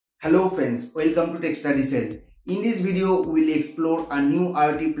Hello friends, welcome to Tech Study Cell. In this video, we will explore a new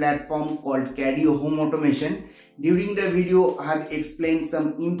IoT platform called Cadio Home Automation. During the video, I have explained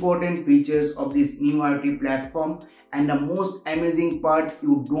some important features of this new IoT platform, and the most amazing part,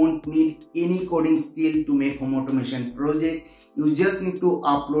 you don't need any coding skill to make home automation project. You just need to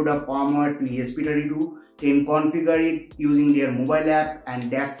upload a firmware to ESP32, then configure it using their mobile app, and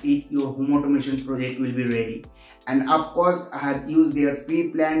that's it, your home automation project will be ready. And of course, I have used their free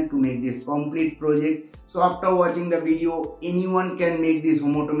plan to make this complete project. So after watching the video, anyone can make this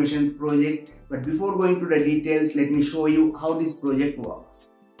home automation project. But before going to the details, let me show you how this project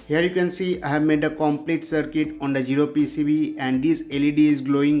works. Here you can see I have made a complete circuit on the 0 PCB, and this LED is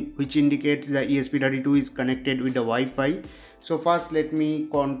glowing, which indicates the ESP32 is connected with the Wi-Fi. So first let me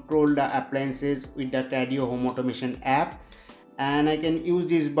control the appliances with the Cadio Home Automation app. And I can use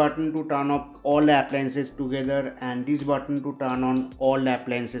this button to turn off all the appliances together, and this button to turn on all the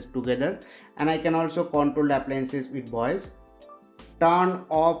appliances together. And I can also control the appliances with voice. Turn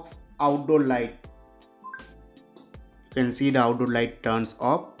off outdoor light. You can see the outdoor light turns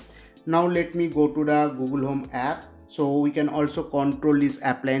off. Now let me go to the Google Home app. So we can also control these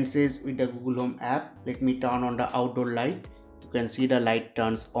appliances with the Google Home app. Let me turn on the outdoor light. You can see the light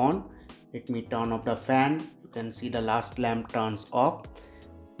turns on. Let me turn off the fan. You can see the last lamp turns off.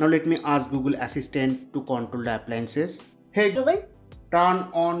 Now let me ask Google Assistant to control the appliances. Hey Google, turn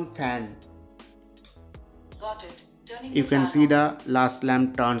on fan. Got it. Turning You can see the last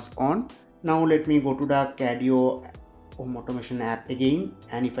lamp turns on. Now let me go to the Cadio Home Automation app again,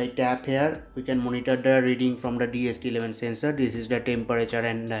 and if I tap here, we can monitor the reading from the DHT11 sensor. This is the temperature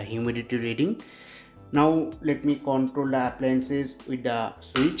and the humidity reading. Now let me control the appliances with the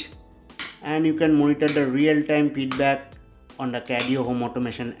switch, and you can monitor the real-time feedback on the Cadio Home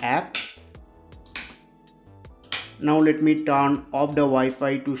Automation app. Now let me turn off the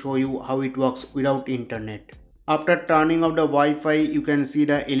Wi-Fi to show you how it works without internet. After turning off the Wi-Fi, you can see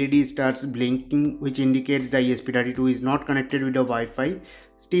the LED starts blinking, which indicates the ESP32 is not connected with the Wi-Fi.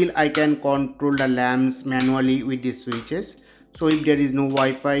 Still, I can control the lamps manually with these switches. So if there is no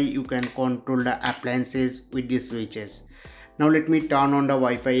Wi-Fi, you can control the appliances with these switches. Now let me turn on the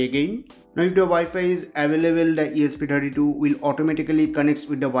Wi-Fi again. Now if the Wi-Fi is available, the ESP32 will automatically connect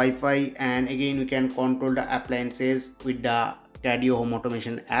with the Wi-Fi, and again we can control the appliances with the Cadio Home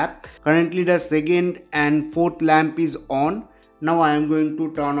Automation app. Currently the second and fourth lamp is on. Now I am going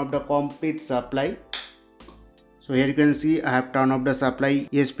to turn off the complete supply. So here you can see I have turned off the supply.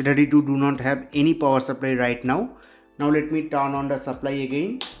 ESP32 do not have any power supply right now. Now let me turn on the supply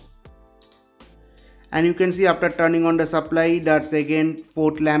again. And you can see after turning on the supply, the second,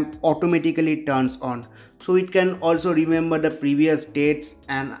 fourth lamp automatically turns on. So it can also remember the previous states,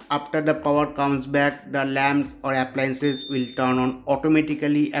 and after the power comes back, the lamps or appliances will turn on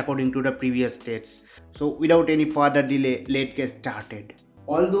automatically according to the previous states. So without any further delay, let's get started.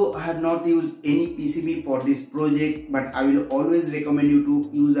 Although I have not used any PCB for this project, but I will always recommend you to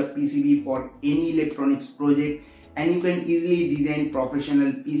use a PCB for any electronics project. And you can easily design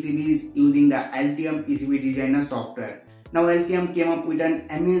professional PCBs using the Altium PCB Designer software. Now Altium came up with an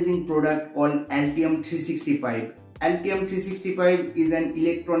amazing product called Altium 365. Altium 365 is an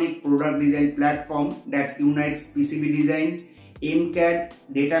electronic product design platform that unites PCB design, MCAD,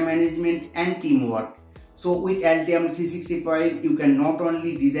 data management and teamwork. So with Altium 365, you can not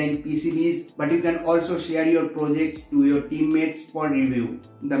only design PCBs, but you can also share your projects to your teammates for review.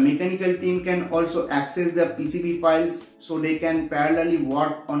 The mechanical team can also access the PCB files, so they can parallelly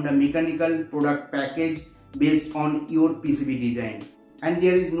work on the mechanical product package based on your PCB design. And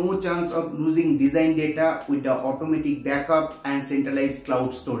there is no chance of losing design data with the automatic backup and centralized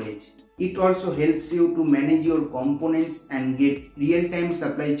cloud storage. It also helps you to manage your components and get real-time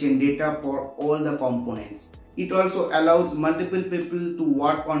supply chain data for all the components. It also allows multiple people to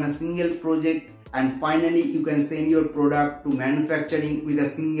work on a single project, and finally you can send your product to manufacturing with a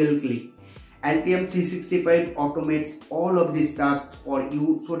single click. Altium 365 automates all of these tasks for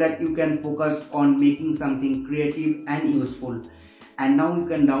you so that you can focus on making something creative and useful. And now you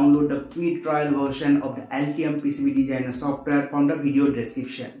can download the free trial version of the Altium PCB Designer software from the video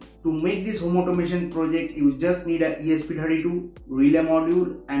description. To make this home automation project, you just need a ESP32 relay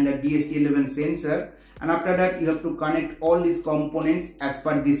module and a DHT11 sensor, and after that you have to connect all these components as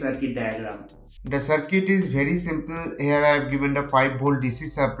per the circuit diagram. The circuit is very simple. Here I have given the 5V DC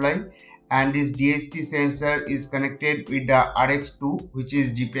supply, and this DHT sensor is connected with the RX2, which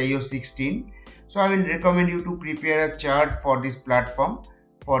is GPIO 16. So I will recommend you to prepare a chart for this platform.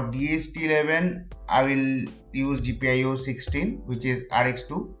 For DHT11, I will use GPIO 16, which is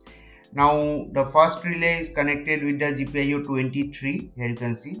RX2. Now the first relay is connected with the GPIO 23. Here you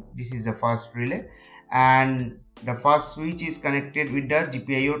can see this is the first relay, and the first switch is connected with the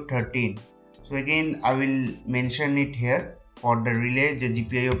GPIO 13. So again I will mention it here. For the relay the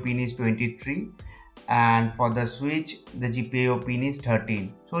GPIO pin is 23, and for the switch the GPIO pin is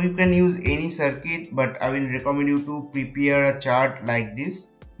 13. So you can use any circuit, but I will recommend you to prepare a chart like this.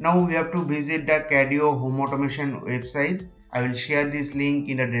 Now we have to visit the Cadio Home Automation website. I will share this link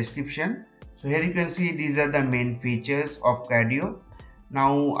in the description. So here you can see these are the main features of Cadio.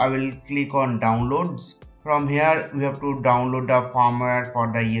 Now I will click on downloads. From here we have to download the firmware for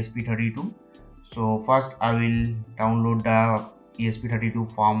the ESP32. So first I will download the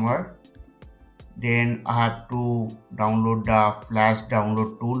ESP32 firmware. Then I have to download the flash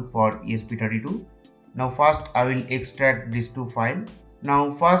download tool for ESP32. Now first I will extract these two files.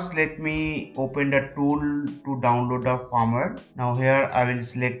 Now first let me open the tool to download the firmware. Now here I will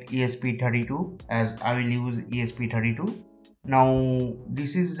select ESP32 as I will use ESP32. Now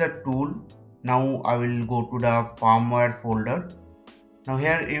this is the tool. Now I will go to the firmware folder. Now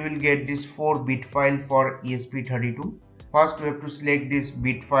here you will get this 4-bit file for ESP32. First we have to select these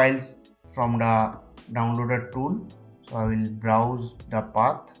bit files from the downloader tool. So I will browse the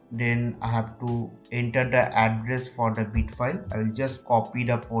path. Then I have to enter the address for the bit file. I will just copy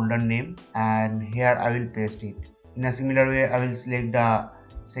the folder name and here I will paste it. In a similar way I will select the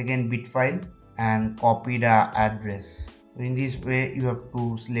second bit file and copy the address. In this way you have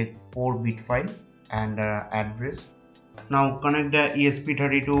to select 4-bit file and the address. Now connect the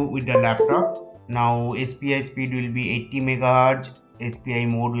ESP32 with the laptop. Now SPI speed will be 80 MHz. SPI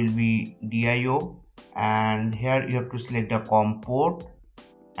mode will be DIO, and here you have to select the COM port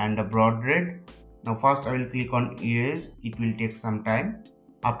and the baud rate. Now first I will click on erase. It will take some time.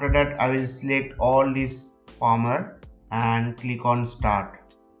 After that I will select all this firmware and click on start.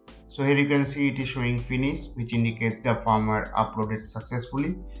 So here you can see it is showing finish, which indicates the firmware uploaded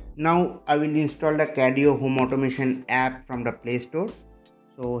successfully. Now I will install the Cadio Home Automation app from the Play Store.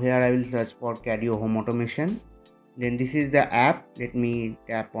 So here I will search for Cadio Home Automation. Then this is the app. Let me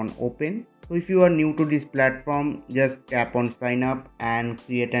tap on open. So if you are new to this platform, just tap on sign up and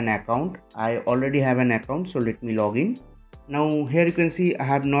create an account. I already have an account, so let me log in. Now here you can see I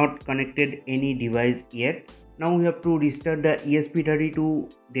have not connected any device yet. Now we have to restart the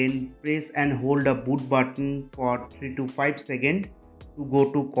ESP32, then press and hold the boot button for 3 to 5 seconds to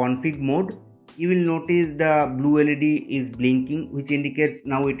go to config mode. You will notice the blue LED is blinking, which indicates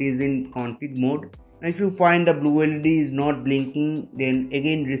now it is in config mode. Now if you find the blue LED is not blinking, then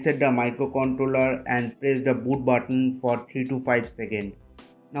again reset the microcontroller and press the boot button for 3 to 5 seconds.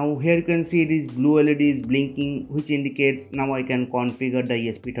 Now here you can see this blue LED is blinking, which indicates now I can configure the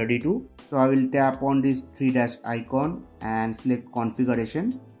ESP32. So I will tap on this 3- icon and select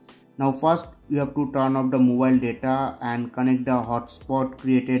configuration. Now first you have to turn off the mobile data and connect the hotspot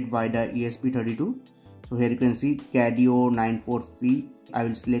created by the ESP32. So here you can see Cadio 94P. I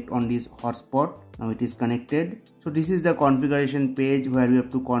will select on this hotspot. Now it is connected. So this is the configuration page where you have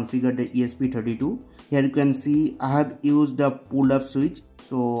to configure the ESP32. Here you can see I have used the pull up switch,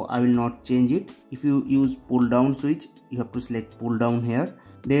 so I will not change it. If you use pull down switch, you have to select pull down here.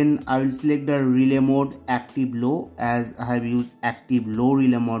 Then I will select the relay mode active low, as I have used active low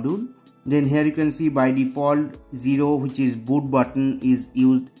relay module. Then here you can see by default 0, which is boot button, is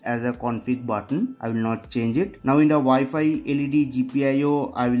used as a config button. I will not change it. Now in the Wi-Fi LED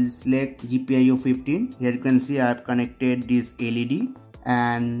GPIO, I will select GPIO 15. Here you can see I have connected this LED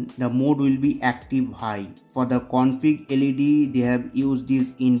and the mode will be active high. For the config LED, they have used this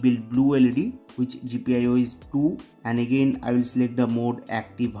inbuilt blue LED, which GPIO is 2, and again I will select the mode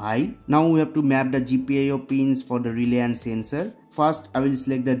active high. Now we have to map the GPIO pins for the relay and sensor. First I will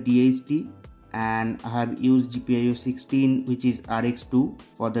select the DHT, and I have used GPIO 16, which is RX2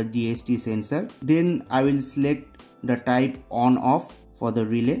 for the DHT sensor. Then I will select the type on off for the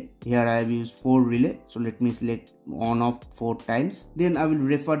relay. Here I have used 4 relay, so let me select on off 4 times. Then I will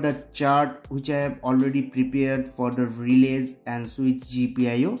refer the chart which I have already prepared for the relays and switch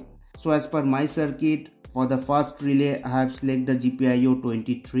GPIO. So as per my circuit, for the first relay I have selected the GPIO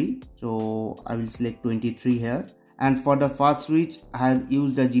 23, so I will select 23 here. And for the first switch I have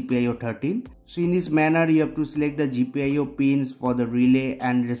used the GPIO 13. So in this manner you have to select the GPIO pins for the relay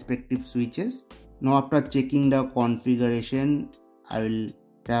and respective switches. Now after checking the configuration, I will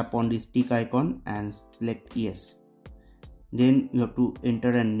tap on this tick icon and select yes. Then you have to enter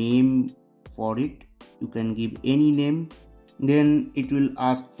a name for it. You can give any name. Then it will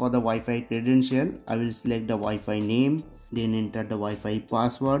ask for the Wi-Fi credential. I will select the Wi-Fi name, then enter the Wi-Fi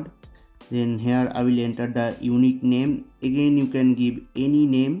password. Then here I will enter the unique name. Again you can give any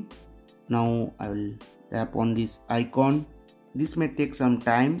name. Now I will tap on this icon. This may take some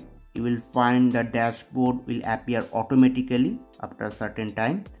time. You will find the dashboard will appear automatically after a certain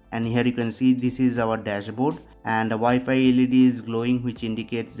time, and here you can see this is our dashboard, and the Wi-Fi LED is glowing, which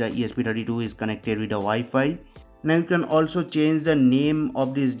indicates the ESP32 is connected with the Wi-Fi. Now you can also change the name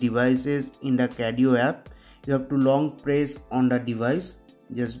of these devices in the Cadio app. You have to long press on the device.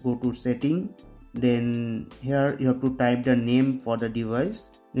 Just go to setting, then here you have to type the name for the device.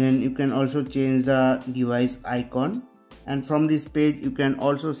 Then you can also change the device icon, and from this page you can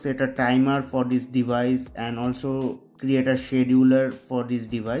also set a timer for this device and also create a scheduler for this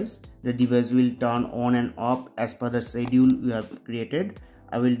device. The device will turn on and off as per the schedule you have created.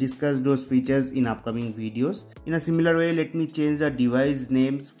 I will discuss those features in upcoming videos. In a similar way, let me change the device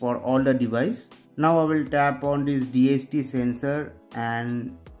names for all the device. Now I will tap on this DHT sensor,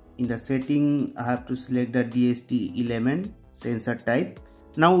 and in the setting I have to select the DHT element sensor type.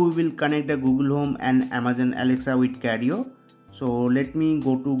 Now we will connect the Google Home and Amazon Alexa with Cadio. So let me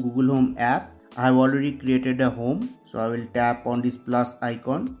go to Google Home app. I have already created a home, so I will tap on this plus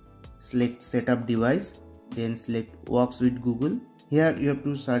icon, select setup device, then select works with Google. Here you have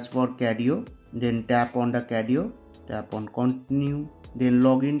to search for Cadio, then tap on the Cadio, tap on continue, then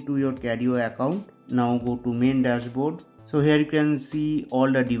log in to your Cadio account. Now go to main dashboard. So here you can see all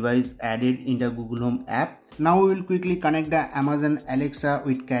the devices added in the Google Home app. Now we will quickly connect the Amazon Alexa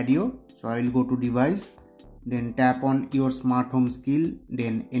with Cadio. So I will go to device, then tap on your smart home skill,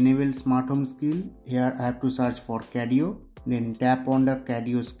 then enable smart home skill. Here I have to search for Cadio, then tap on the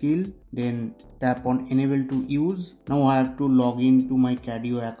Cadio skill, then tap on enable to use. Now I have to log in to my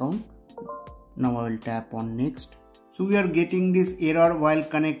Cadio account. Now I will tap on next. So we are getting this error while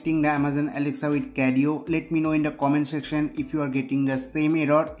connecting the Amazon Alexa with Cadio. Let me know in the comment section if you are getting the same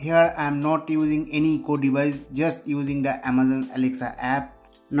error. Here I am not using any Echo device, just using the Amazon Alexa app.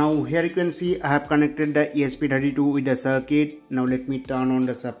 Now here you can see I have connected the ESP32 with the circuit. Now let me turn on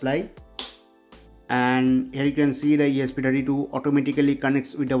the supply. And here you can see the ESP32 automatically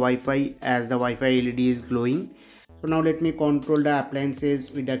connects with the Wi-Fi as the Wi-Fi LED is glowing. So now let me control the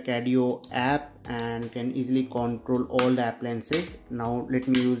appliances with the Cadio app and can easily control all the appliances. Now let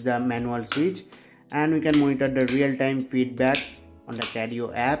me use the manual switch, and we can monitor the real-time feedback on the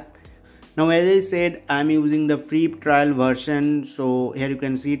Cadio app. Now as I said, I am using the free trial version. So here you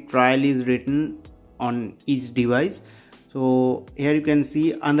can see trial is written on each device. So here you can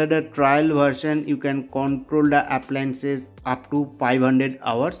see under the trial version you can control the appliances up to 500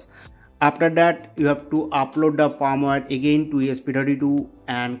 hours. After that you have to upload the firmware again to ESP32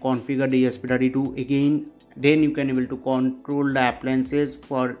 and configure the ESP32 again. Then you can able to control the appliances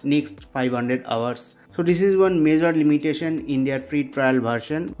for next 500 hours. So this is one major limitation in their free trial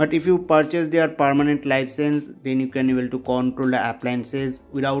version. But if you purchase their permanent license, then you can able to control the appliances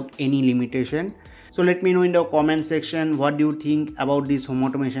without any limitation. So let me know in the comment section what do you think about this home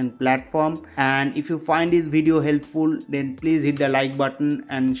automation platform, and if you find this video helpful, then please hit the like button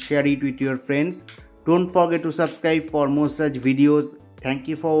and share it with your friends. Don't forget to subscribe for more such videos. Thank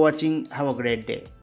you for watching. Have a great day.